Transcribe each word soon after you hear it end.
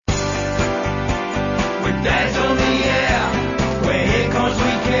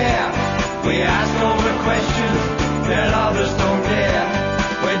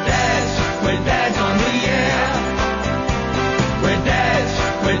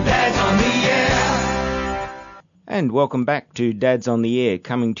And welcome back to Dads on the Air,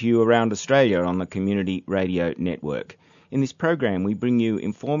 coming to you around Australia on the Community Radio Network. In this program, we bring you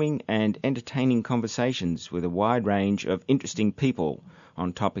informing and entertaining conversations with a wide range of interesting people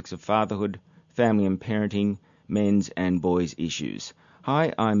on topics of fatherhood, family and parenting, men's and boys' issues.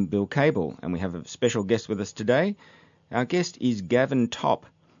 Hi, I'm Bill Cable, and we have a special guest with us today. Our guest is Gavin Topp.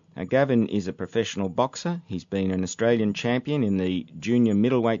 Now, Gavin is a professional boxer. He's been an Australian champion in the junior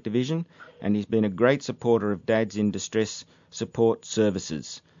middleweight division, and he's been a great supporter of Dads in Distress Support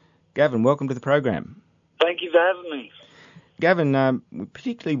Services. Gavin, welcome to the program. Thank you for having me. Gavin, we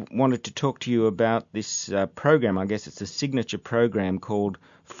particularly wanted to talk to you about this program. I guess it's a signature program called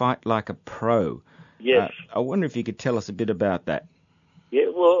Fight Like a Pro. Yes. I wonder if you could tell us a bit about that. Yeah,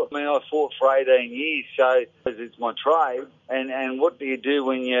 well, I mean, I fought for 18 years, so it's my trade. And what do you do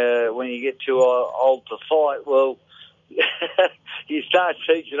when you get too old to fight? Well, you start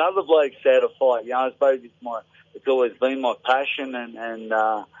teaching other blokes how to fight. You know, I suppose it's always been my passion, and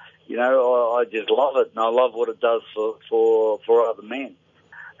you know, I just love it, and I love what it does for other men.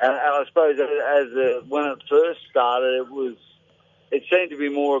 And I suppose when it first started, it seemed to be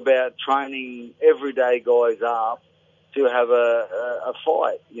more about training everyday guys up to have a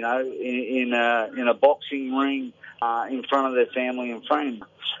fight, you know, in a boxing ring in front of their family and friends.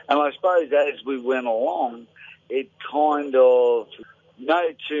 And I suppose as we went along, it kind of, no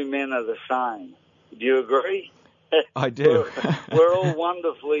two men are the same. Do you agree? I do. we're all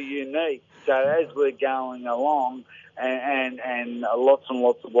wonderfully unique. So as we're going along, and lots and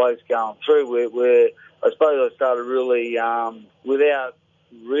lots of blokes going through, I suppose I started really, without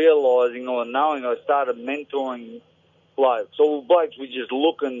realising or knowing, I started mentoring blokes. All blokes were just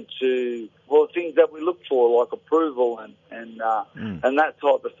looking to, well, things that we look for, like approval and that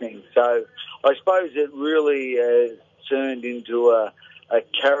type of thing. So I suppose it really turned into a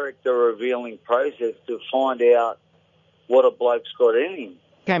character-revealing process to find out what a bloke's got in him.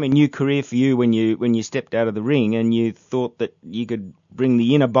 It became a new career for you when you stepped out of the ring and you thought that you could bring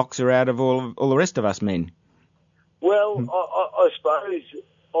the inner boxer out of all the rest of us men. Well, I suppose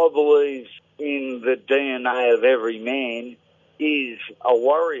I believe in the DNA of every man is a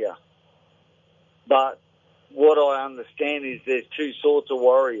warrior. But what I understand is there's two sorts of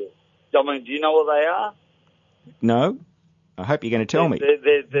warriors. I mean, do you know what they are? No. I hope you're going to tell me.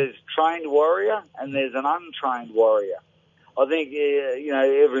 There's trained warrior and there's an untrained warrior. I think, you know,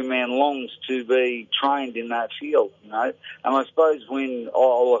 every man longs to be trained in that field, you know. And I suppose when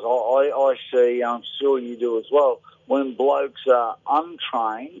I see, I'm sure you do as well, when blokes are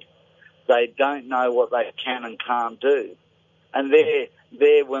untrained, they don't know what they can and can't do. And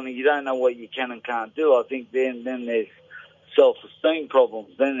there, when you don't know what you can and can't do, I think then there's self-esteem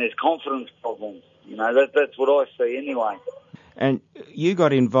problems, then there's confidence problems. You know, that's what I see anyway. And you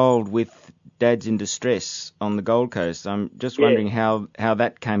got involved with Dads in Distress on the Gold Coast. I'm just wondering how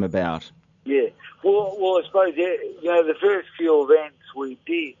that came about. Yeah. Well, I suppose, you know, the first few events we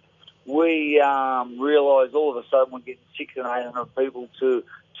did, we realised all of a sudden we're getting 600 and 800 people to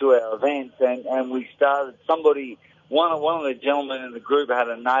our events, and we started, one of the gentlemen in the group had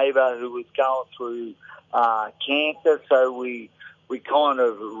a neighbour who was going through cancer, so we kind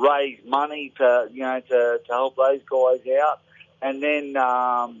of raised money to help those guys out, and then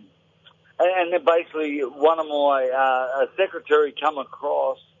basically one of my secretary come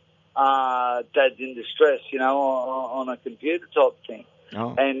across Dads in Distress, you know, on a computer type thing.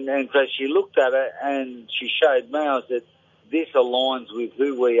 Oh. And so she looked at it and she showed me. I said, this aligns with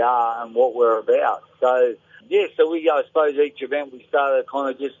who we are and what we're about. So, yeah, I suppose each event we started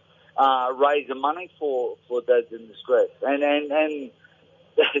kind of just raising money for Dads in Distress. And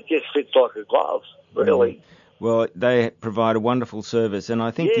it just fits like a glove, really. Mm. Well, they provide a wonderful service, and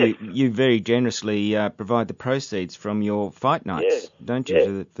I think you very generously provide the proceeds from your fight nights, don't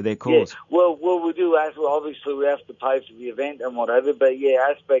you, for their cause? Yeah. Well, we do. Obviously, we have to pay for the event and whatever, but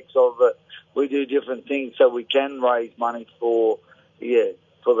aspects of it, we do different things so we can raise money for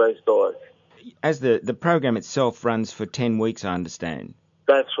those guys. As the program itself runs for 10 weeks, I understand.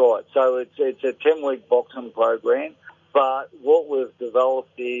 That's right. So it's a 10-week boxing program. But what we've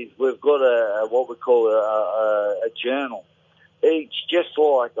developed is we've got what we call a journal. Each, just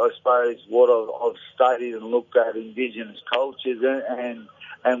like, I suppose, what I've studied and looked at Indigenous cultures and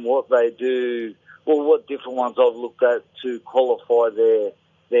what they do, well, what different ones I've looked at to qualify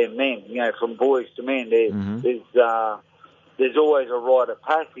their men, you know, from boys to men. There's always a rite of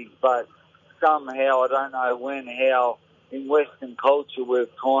passage, but somehow, I don't know how, in Western culture,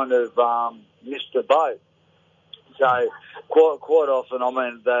 we've kind of missed the boat. So quite often, I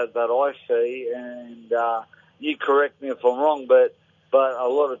mean, that I see, and you correct me if I'm wrong, but But a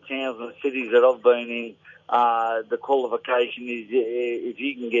lot of towns and cities that I've been in, the qualification is if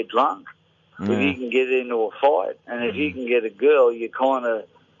you can get drunk, if you can get into a fight, and if you can get a girl, you're kind of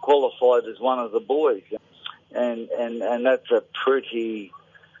qualified as one of the boys. And that's a pretty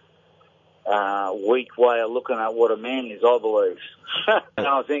weak way of looking at what a man is, I believe. And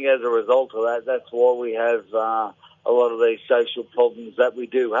I think as a result of that, that's why we have a lot of these social problems that we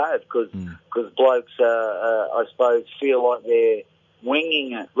do have, because blokes, I suppose, feel like they're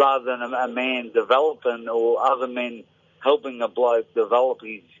winging it rather than a man developing or other men helping a bloke develop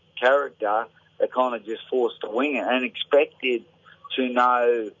his character. They're kind of just forced to wing it and expected to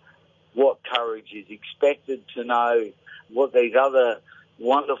know what courage is, expected to know what these other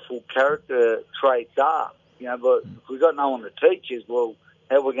wonderful character traits are. But if we've got no one to teach us, well,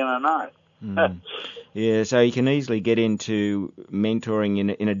 how are we going to know? Yeah, so you can easily get into mentoring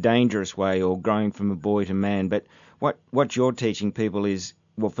in a dangerous way or growing from a boy to man. But what you're teaching people is,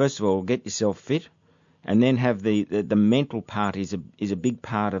 well, first of all, get yourself fit, and then have the mental part is a big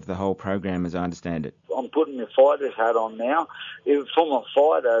part of the whole program, as I understand it. I'm putting the fighter's hat on now. From a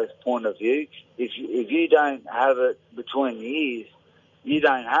fighter's point of view, if you don't have it between the ears, you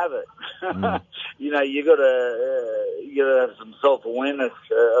don't have it. You got to have some self-awareness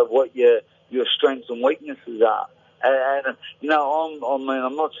of what your strengths and weaknesses are. And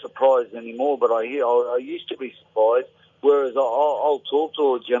I'm not surprised anymore, but I used to be surprised. Whereas I'll talk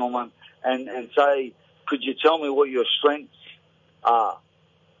to a gentleman and say, could you tell me what your strengths are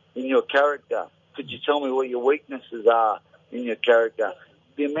in your character? Could you tell me what your weaknesses are in your character?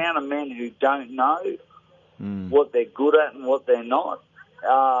 The amount of men who don't know what they're good at and what they're not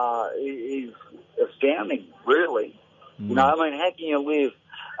is astounding, really. How can you live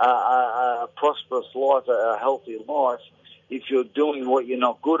a prosperous life, a healthy life, if you're doing what you're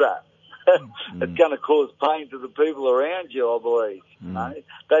not good at? It's going to cause pain to the people around you, I believe.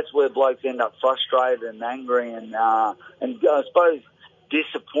 That's where blokes end up frustrated and angry and I suppose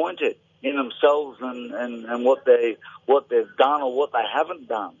disappointed in themselves and what they've done or what they haven't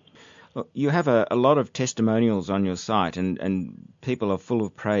done. Well, you have a lot of testimonials on your site, and people are full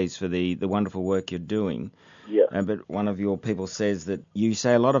of praise for the wonderful work you're doing. Yeah. But one of your people says that you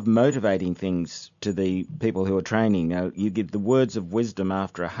say a lot of motivating things to the people who are training. Now, you give the words of wisdom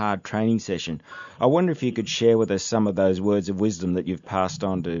after a hard training session. I wonder if you could share with us some of those words of wisdom that you've passed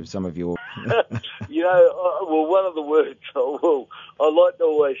on to some of your... One of the words, I like to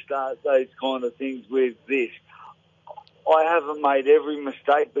always start those kind of things with this. I haven't made every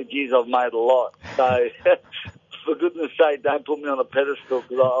mistake, but geez, I've made a lot. So, for goodness sake, don't put me on a pedestal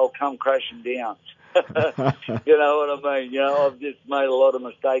because I'll come crashing down. You know what I mean? I've just made a lot of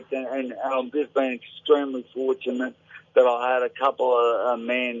mistakes, and I've just been extremely fortunate that I had a couple of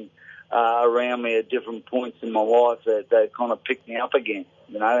men around me at different points in my life that kind of picked me up again.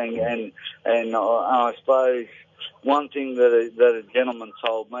 And I suppose one thing that a gentleman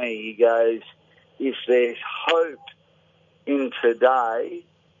told me, he goes, if there's hope in today,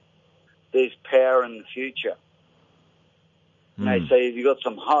 there's power in the future. So if you've got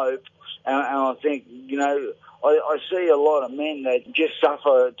some hope, and I think, I see a lot of men that just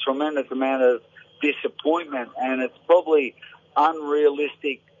suffer a tremendous amount of disappointment, and it's probably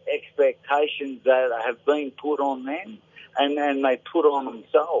unrealistic expectations that have been put on them, and they put on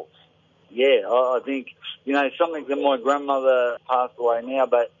themselves. Yeah, I think, something that my grandmother passed away now,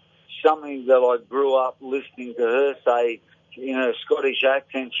 but something that I grew up listening to her say, in a Scottish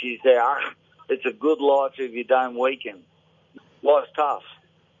accent, she said, it's a good life if you don't weaken. Life's tough,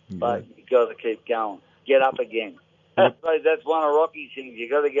 but you got to keep going. Get up again. That's one of Rocky's things. You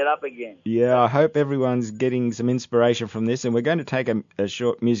got to get up again. Yeah, I hope everyone's getting some inspiration from this. And we're going to take a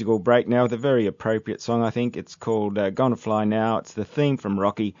short musical break now with a very appropriate song, I think. It's called Gonna Fly Now. It's the theme from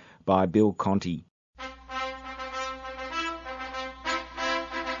Rocky by Bill Conti.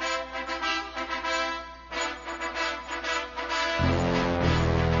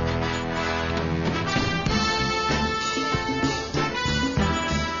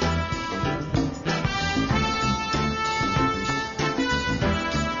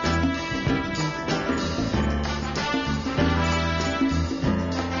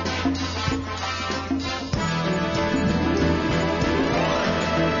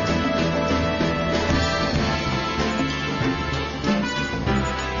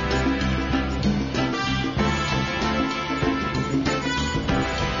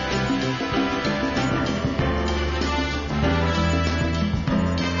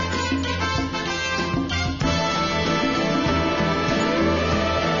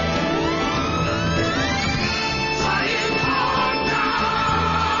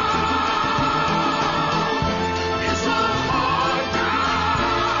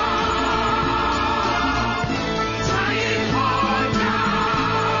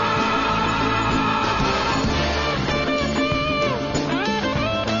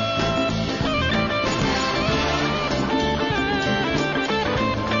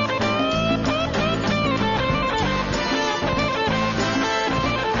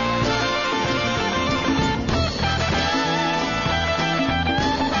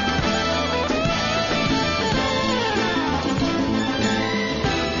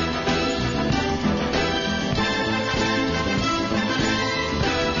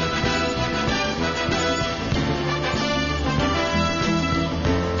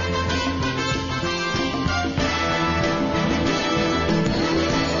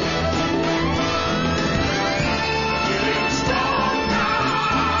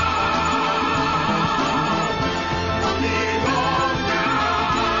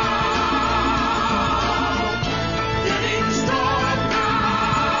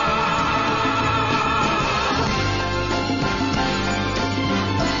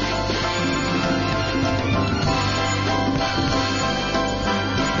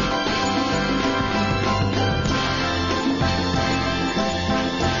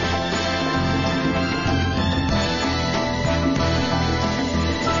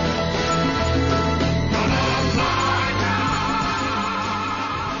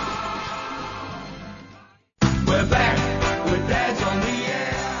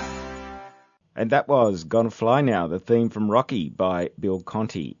 And that was Gonna Fly Now, the theme from Rocky by Bill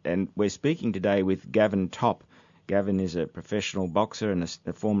Conti. And we're speaking today with Gavin Topp. Gavin is a professional boxer and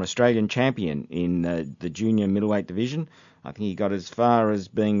a former Australian champion in the junior middleweight division. I think he got as far as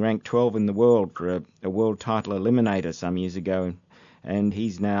being ranked 12 in the world for a world title eliminator some years ago. And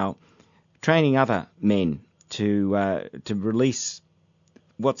he's now training other men to release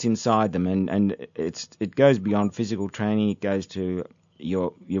what's inside them. And it goes beyond physical training. It goes to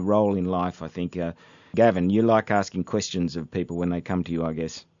your role in life, I think. Gavin, you like asking questions of people when they come to you, I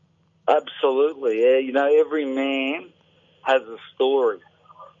guess. Absolutely, yeah. Every man has a story.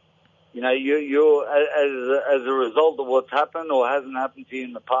 You're as a result of what's happened or hasn't happened to you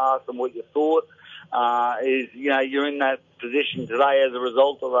in the past and what you thought you're in that position today as a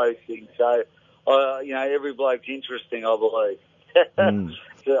result of those things. So, every bloke's interesting, I believe.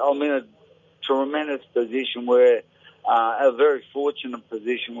 So I'm in a tremendous position where, a very fortunate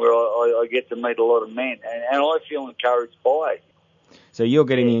position where I get to meet a lot of men, and I feel encouraged by it. So you're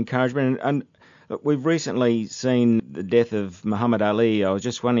getting the encouragement. And we've recently seen the death of Muhammad Ali. I was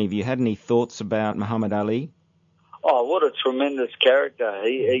just wondering if you had any thoughts about Muhammad Ali? Oh, what a tremendous character.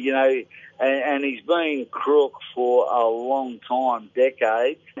 And he's been crook for a long time,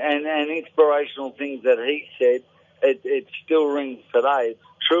 decades. And inspirational things that he said, it still rings today.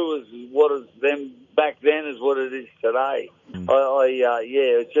 It's true as what is them back then is what it is today.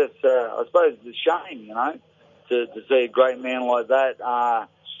 It's just, I suppose it's a shame, to see a great man like that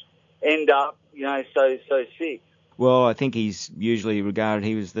end up, so sick. Well, I think he's usually regarded,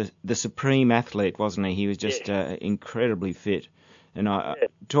 he was the supreme athlete, wasn't he? He was just incredibly fit. And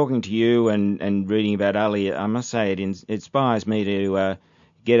talking to you and reading about Ali, I must say it inspires me to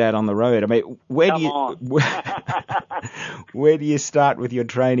get out on the road. I mean, where do you start with your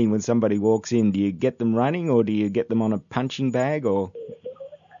training when somebody walks in? Do you get them running or do you get them on a punching bag or?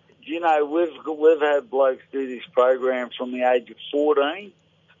 We've had blokes do this program from the age of 14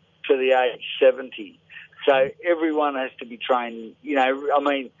 to the age 70. So everyone has to be trained.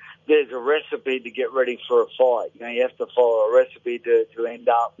 There's a recipe to get ready for a fight. You have to follow a recipe to end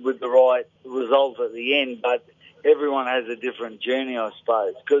up with the right result at the end. But everyone has a different journey, I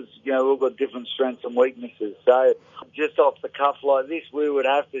suppose, because, we've got different strengths and weaknesses. So just off the cuff like this, we would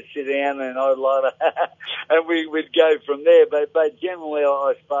have to sit down and and we would go from there. But generally,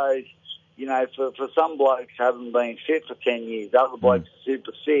 I suppose, for some blokes haven't been fit for 10 years. Other blokes are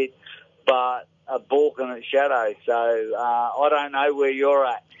super fit, but are balking at shadow. So I don't know where you're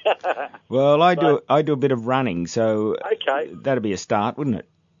at. Well, I do a bit of running, so okay, that'd be a start, wouldn't it?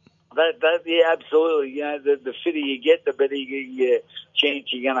 Yeah, absolutely. The fitter you get, the better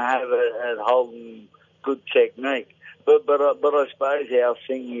chance you're going to have at holding good technique. But I suppose our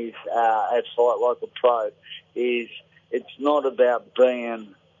thing is at Fight Like a Pro is it's not about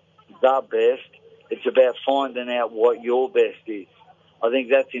being the best. It's about finding out what your best is. I think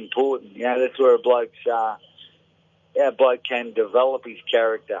that's important. That's where our bloke can develop his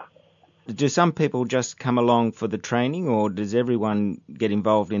character. Do some people just come along for the training, or does everyone get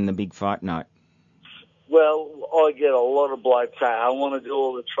involved in the big fight night? Well, I get a lot of blokes say, I want to do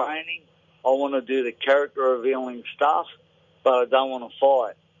all the training, I want to do the character-revealing stuff, but I don't want to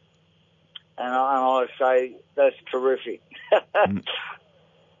fight. And I say, that's terrific.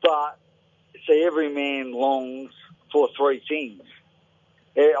 But, see, every man longs for three things.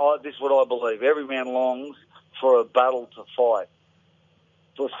 This is what I believe. Every man longs for a battle to fight,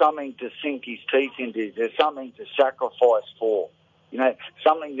 for something to sink his teeth into. There's something to sacrifice for,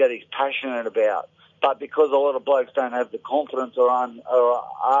 something that he's passionate about. But because a lot of blokes don't have the confidence or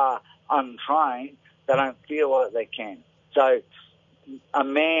are untrained, they don't feel like they can. So a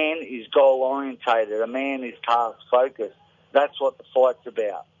man is goal-orientated. A man is task-focused. That's what the fight's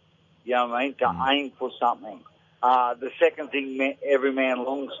about. You know what I mean? To aim for something. The second thing every man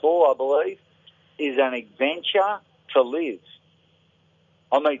longs for, I believe, is an adventure to live.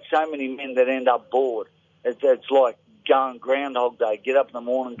 I meet so many men that end up bored. It's like going Groundhog Day. Get up in the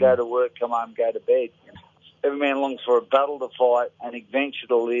morning, go to work, come home, go to bed. Every man longs for a battle to fight, an adventure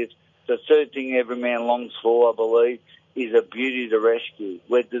to live. The third thing every man longs for, I believe, is a beauty to rescue.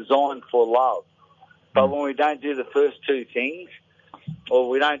 We're designed for love. But when we don't do the first two things, or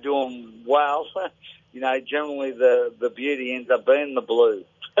we don't do them well, generally the beauty ends up being the blue.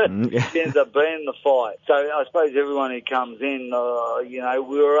 It ends up being the fight. So I suppose everyone who comes in,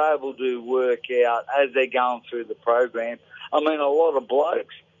 we were able to work out as they're going through the program. I mean, a lot of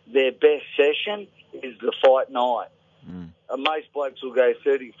blokes, their best session is the fight night. Most blokes will go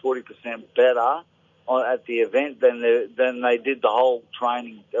 30-40% better at the event than they did the whole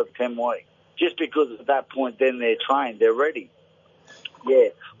training of 10 weeks. Just because at that point then they're trained, they're ready. Yeah.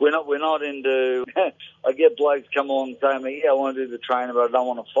 We're not into. I get blokes come on and say to me, "Yeah, I want to do the training, but I don't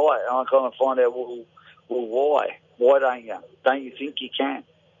want to fight." And I kind of find out, well, why? Why don't you? Don't you think you can?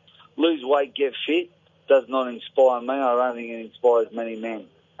 Lose weight, get fit does not inspire me. I don't think it inspires many men.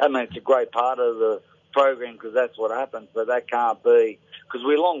 I mean, it's a great part of the program because that's what happens, but that can't be, because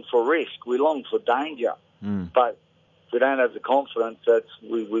we long for risk, we long for danger, but if we don't have the confidence,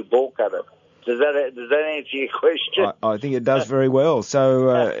 we balk at it. Does that answer your question? I think it does very well.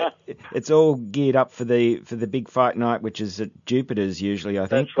 So it's all geared up for the big fight night, which is at Jupiter's usually, I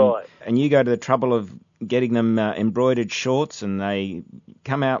think. That's right. And you go to the trouble of getting them embroidered shorts, and they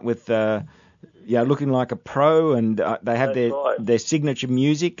come out with looking like a pro, and they have their signature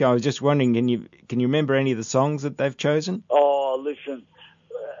music. I was just wondering, can you remember any of the songs that they've chosen? Oh, listen,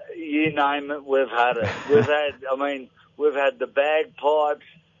 you name it, we've had it. We've had the bagpipes.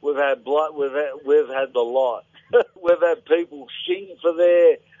 We've had blood. We've had the lot. We've had people sing for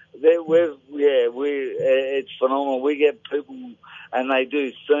it's phenomenal. We get people and they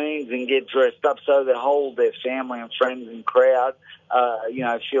do scenes and get dressed up so they hold their family and friends and crowd,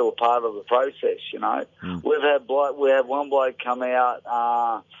 feel a part of the process. We've had we had one bloke come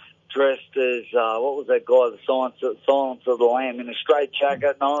out dressed as what was that guy? The Silence of the Lamb, in a straight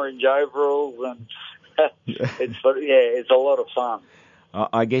jacket and orange overalls, and it's a lot of fun.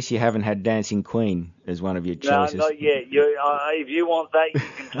 I guess you haven't had Dancing Queen as one of your choices. No, not yet. If you want that, you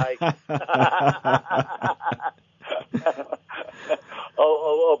can take it.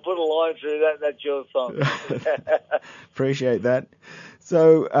 I'll put a line through that. That's your song. Appreciate that.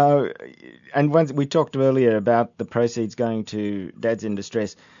 So, and once we talked earlier about the proceeds going to Dads in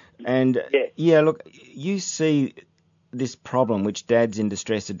Distress, and look, you see this problem which Dads in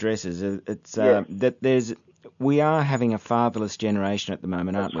Distress addresses. It's that we are having a fatherless generation at the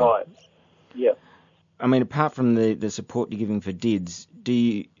moment, aren't we? That's right. Yeah. I mean, apart from the support you're giving for DIDS, do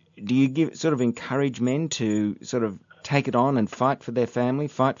you encourage men to sort of take it on and fight for their family,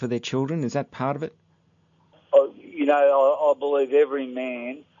 fight for their children? Is that part of it? I believe every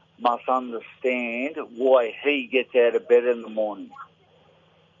man must understand why he gets out of bed in the morning.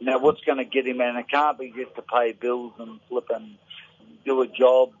 What's going to get him out? And it can't be just to pay bills and flip and do a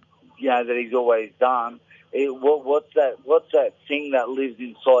job, that he's always done. What's that thing that lives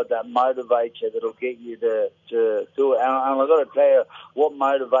inside that motivates you that'll get you to do it? And I've got to tell you, what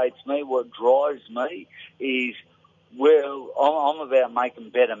motivates me, what drives me is, I'm about making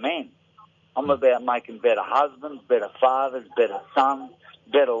better men. I'm about making better husbands, better fathers, better sons,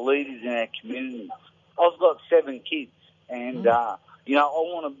 better leaders in our community. I've got 7 kids, and I've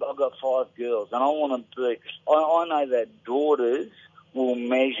got 5 girls, and I want to be. I know that daughters will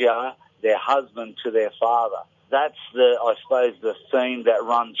measure their husband to their father. That's I suppose, the theme that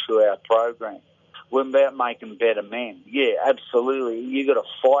runs through our program. We're about making better men. Yeah, absolutely. You got to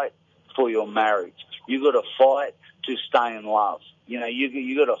fight for your marriage. You got to fight to stay in love. You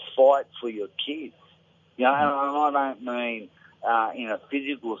got to fight for your kids. And I don't mean in a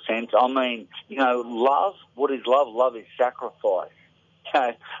physical sense. I mean, love. What is love? Love is sacrifice.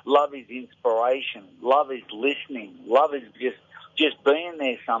 Love is inspiration. Love is listening. Love is just being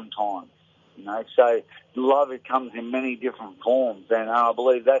there sometimes. So love, it comes in many different forms, and I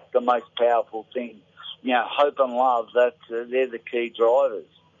believe that's the most powerful thing. Hope and love. They're the key drivers.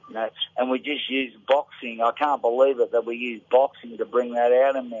 And we just use boxing. I can't believe it that we use boxing to bring that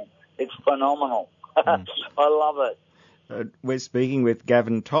out of men. It's phenomenal. I love it. We're speaking with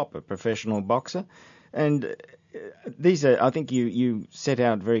Gavin Topp, a professional boxer, and these are, I think you set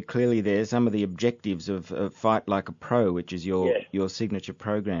out very clearly there some of the objectives of Fight Like a Pro, which is your signature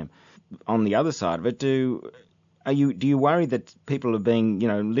program. On the other side of it, do you worry that people are being,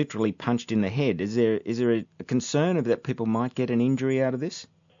 literally punched in the head? Is there a concern that people might get an injury out of this?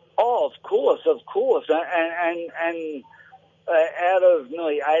 Oh, of course. And out of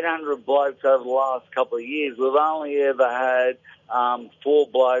nearly 800 blokes over the last couple of years, we've only ever had 4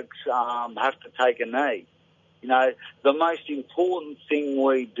 blokes have to take a knee. The most important thing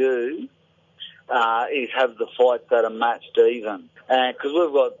we do is have the fights that are matched even. Because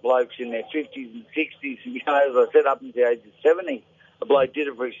we've got blokes in their 50s and 60s, as I said, up until the age of 70. A bloke did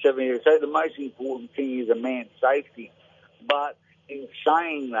it for his 70 years. So the most important thing is a man's safety. But in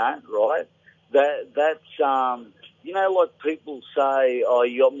saying that, right, that's, like people say, oh,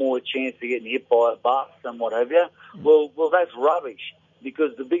 you got more chance of getting hit by a bus and what have you. Well, that's rubbish,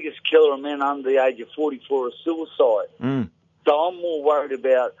 because the biggest killer of men under the age of 44 is suicide. So I'm more worried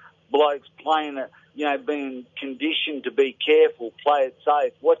about blokes playing it, being conditioned to be careful, play it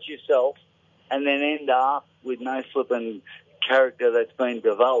safe, watch yourself, and then end up with no flipping character that's been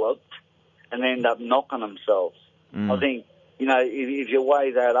developed and end up knocking themselves. I think, if you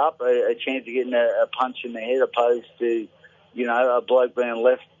weigh that up, a chance of getting a punch in the head opposed to, a bloke being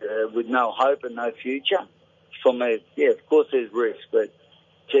left with no hope and no future. For me, yeah, of course there's risk, but,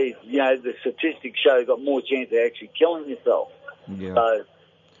 geez, the statistics show you've got more chance of actually killing yourself. Yeah. So,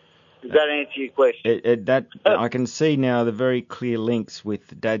 does that answer your question? I can see now the very clear links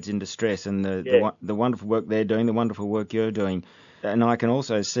with Dads in Distress and the wonderful work they're doing, the wonderful work you're doing. And I can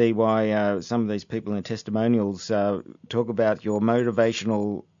also see why some of these people in the testimonials talk about your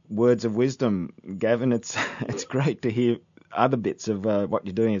motivational words of wisdom. Gavin, it's great to hear other bits of what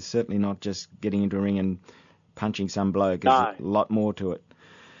you're doing. It's certainly not just getting into a ring and punching some bloke. There's a lot more to it.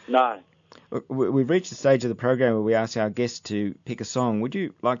 No. We've reached the stage of the program where we ask our guests to pick a song. Would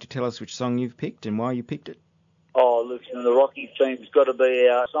you like to tell us which song you've picked and why you picked it? Oh, listen, the Rocky theme's got to be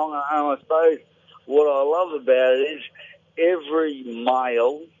our song. And I suppose what I love about it is every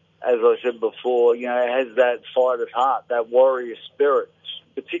male, as I said before, has that fighter's heart, that warrior spirit.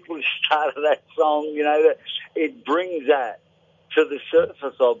 Particularly the start of that song, that it brings that to the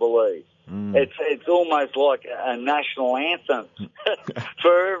surface, I believe. It's almost like a national anthem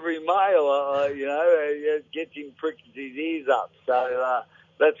for every male, it gets him pricking his ears up. So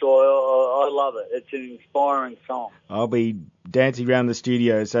that's why I love it. It's an inspiring song. I'll be dancing around the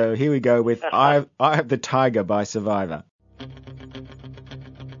studio, so here we go with I Have the Tiger by Survivor.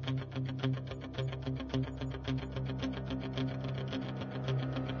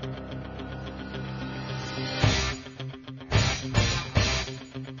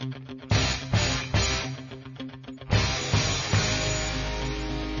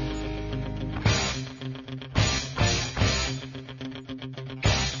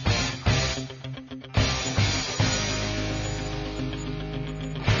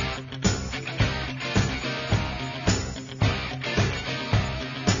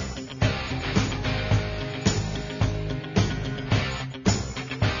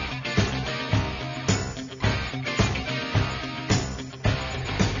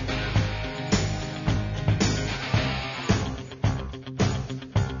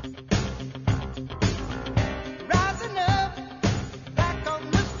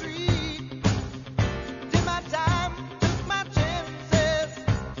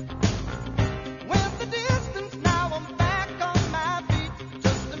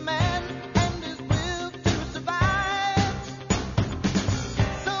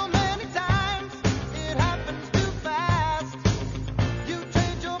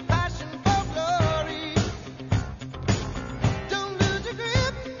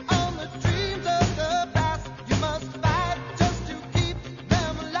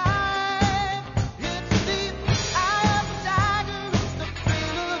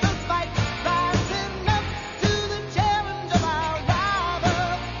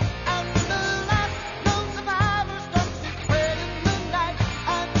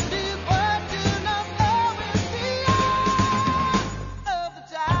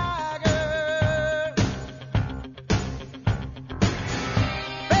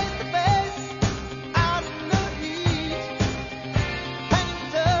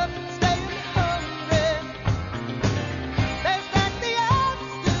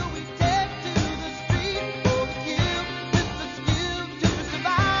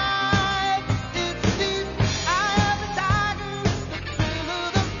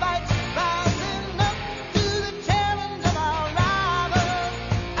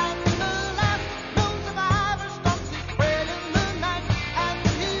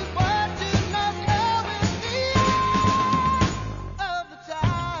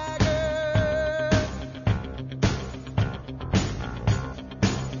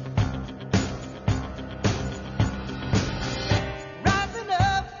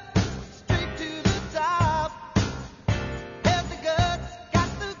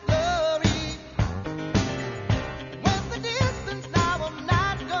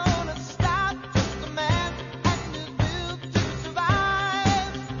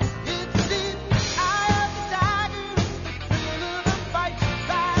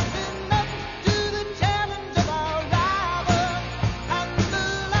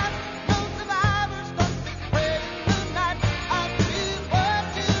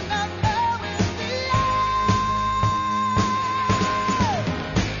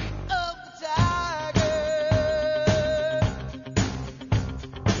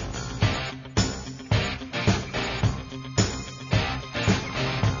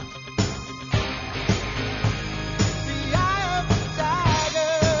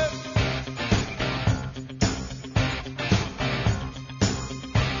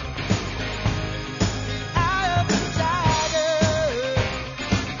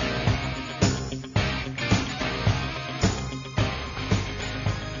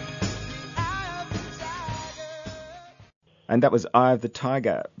 And that was Eye of the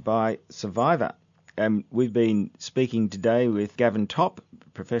Tiger by Survivor. We've been speaking today with Gavin Topp,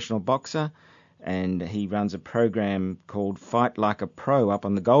 professional boxer, and he runs a program called Fight Like a Pro up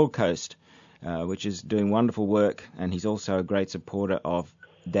on the Gold Coast, which is doing wonderful work, and he's also a great supporter of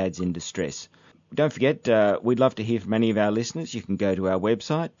Dads in Distress. Don't forget, we'd love to hear from any of our listeners. You can go to our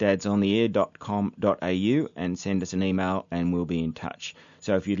website, dadsontheair.com.au, and send us an email, and we'll be in touch.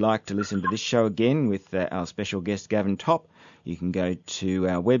 So if you'd like to listen to this show again with our special guest, Gavin Topp, you can go to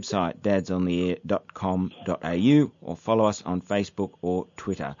our website, dadsontheair.com.au, or follow us on Facebook or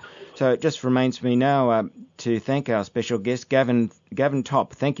Twitter. So it just remains for me now to thank our special guest, Gavin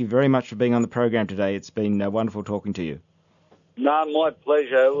Topp. Thank you very much for being on the program today. It's been wonderful talking to you. No, my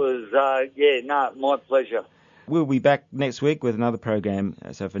pleasure. It was, my pleasure. We'll be back next week with another program.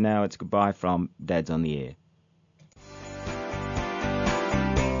 So for now, it's goodbye from Dads on the Air.